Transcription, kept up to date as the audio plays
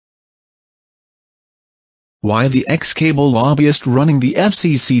Why the Ex-Cable Lobbyist Running the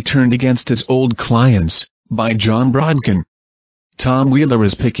FCC Turned Against His Old Clients, by John Brodkin. Tom Wheeler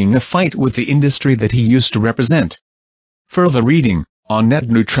is picking a fight with the industry that he used to represent. Further reading, on net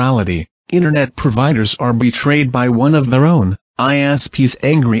neutrality, internet providers are betrayed by one of their own. ISPs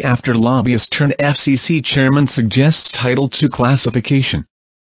angry after lobbyist turned FCC chairman suggests Title II classification.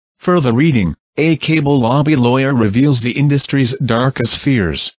 Further reading, a cable lobby lawyer reveals the industry's darkest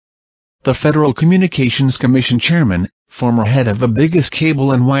fears. The Federal Communications Commission chairman, former head of the biggest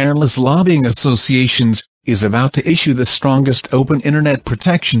cable and wireless lobbying associations, is about to issue the strongest open internet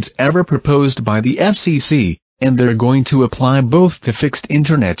protections ever proposed by the FCC, and they're going to apply both to fixed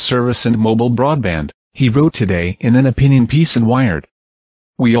internet service and mobile broadband, he wrote today in an opinion piece in Wired.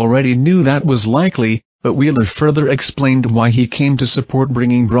 We already knew that was likely, but Wheeler further explained why he came to support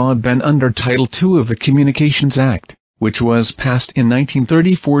bringing broadband under Title II of the Communications Act, which was passed in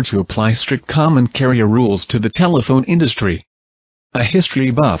 1934 to apply strict common carrier rules to the telephone industry. A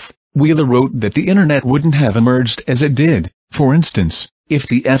history buff, Wheeler wrote that the internet wouldn't have emerged as it did, for instance, if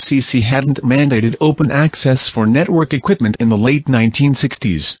the FCC hadn't mandated open access for network equipment in the late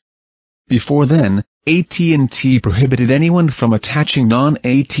 1960s. Before then, AT&T prohibited anyone from attaching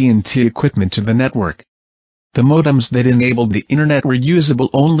non-AT&T equipment to the network. The modems that enabled the internet were usable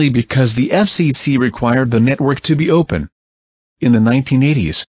only because the FCC required the network to be open. In the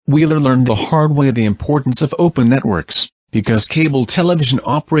 1980s, Wheeler learned the hard way the importance of open networks, because cable television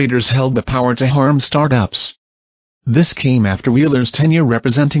operators held the power to harm startups. This came after Wheeler's tenure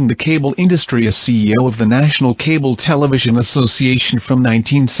representing the cable industry as CEO of the National Cable Television Association from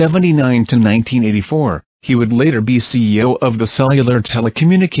 1979 to 1984. He would later be CEO of the Cellular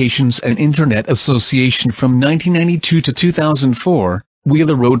Telecommunications and Internet Association from 1992 to 2004,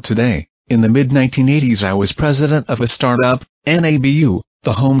 Wheeler wrote today. In the mid-1980s I was president of a startup, NABU,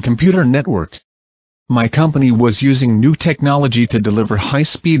 the Home Computer Network. My company was using new technology to deliver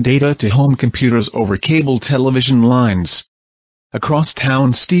high-speed data to home computers over cable television lines. Across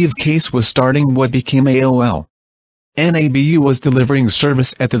town Steve Case was starting what became AOL. NABU was delivering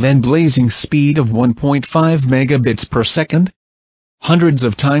service at the then blazing speed of 1.5 megabits per second, hundreds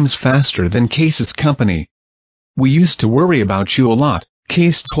of times faster than Case's company. We used to worry about you a lot,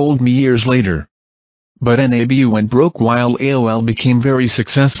 Case told me years later. But NABU went broke while AOL became very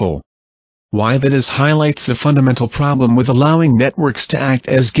successful. Why that is highlights the fundamental problem with allowing networks to act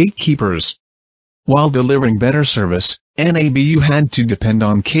as gatekeepers. While delivering better service, NABU had to depend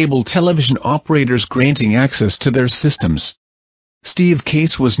on cable television operators granting access to their systems. Steve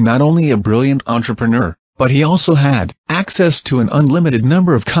Case was not only a brilliant entrepreneur, but he also had access to an unlimited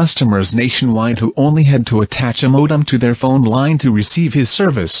number of customers nationwide who only had to attach a modem to their phone line to receive his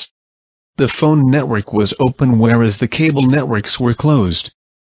service. The phone network was open whereas the cable networks were closed.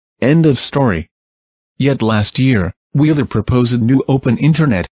 End of story. Yet last year, Wheeler proposed new open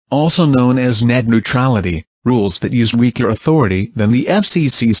internet, also known as net neutrality, rules that used weaker authority than the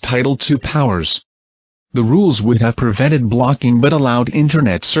FCC's Title II powers. The rules would have prevented blocking but allowed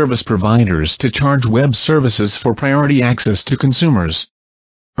internet service providers to charge web services for priority access to consumers.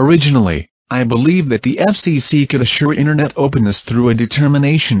 Originally, I believed that the FCC could assure internet openness through a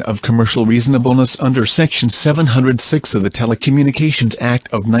determination of commercial reasonableness under Section 706 of the Telecommunications Act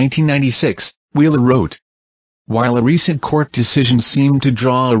of 1996, Wheeler wrote. While a recent court decision seemed to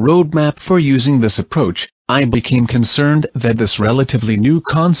draw a roadmap for using this approach, I became concerned that this relatively new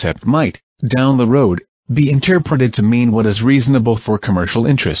concept might, down the road, be interpreted to mean what is reasonable for commercial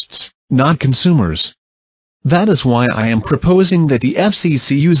interests, not consumers. That is why I am proposing that the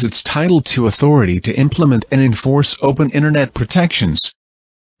FCC use its Title II authority to implement and enforce open internet protections.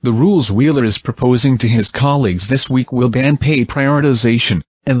 The rules Wheeler is proposing to his colleagues this week will ban pay prioritization,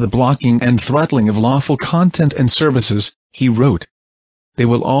 and the blocking and throttling of lawful content and services, he wrote. They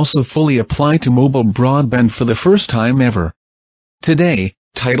will also fully apply to mobile broadband for the first time ever. Today,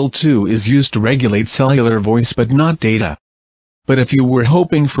 Title II is used to regulate cellular voice but not data. But if you were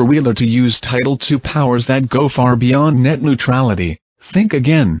hoping for Wheeler to use Title II powers that go far beyond net neutrality, think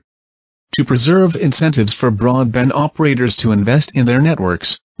again. To preserve incentives for broadband operators to invest in their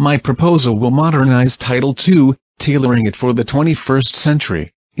networks, my proposal will modernize Title II, tailoring it for the 21st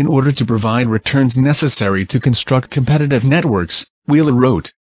century, in order to provide returns necessary to construct competitive networks, Wheeler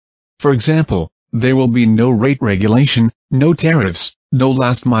wrote. For example, there will be no rate regulation, no tariffs, no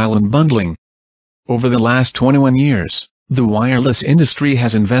last-mile unbundling. Over the last 21 years, the wireless industry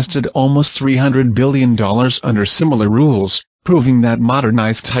has invested almost $300 billion under similar rules, proving that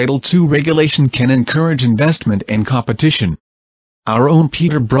modernized Title II regulation can encourage investment and competition. Our own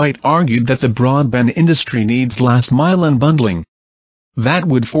Peter Bright argued that the broadband industry needs last-mile unbundling. That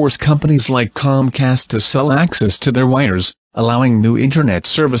would force companies like Comcast to sell access to their wires, allowing new internet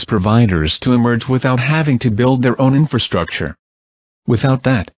service providers to emerge without having to build their own infrastructure. Without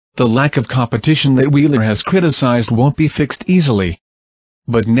that, the lack of competition that Wheeler has criticized won't be fixed easily.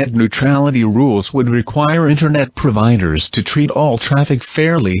 But net neutrality rules would require internet providers to treat all traffic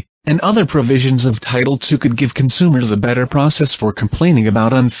fairly, and other provisions of Title II could give consumers a better process for complaining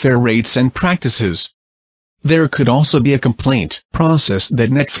about unfair rates and practices. There could also be a complaint process that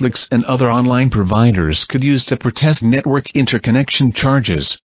Netflix and other online providers could use to protest network interconnection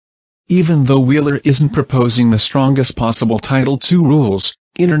charges. Even though Wheeler isn't proposing the strongest possible Title II rules,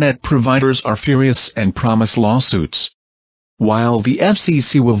 internet providers are furious and promise lawsuits. While the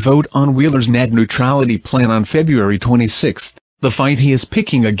FCC will vote on Wheeler's net neutrality plan on February 26, the fight he is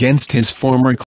picking against his former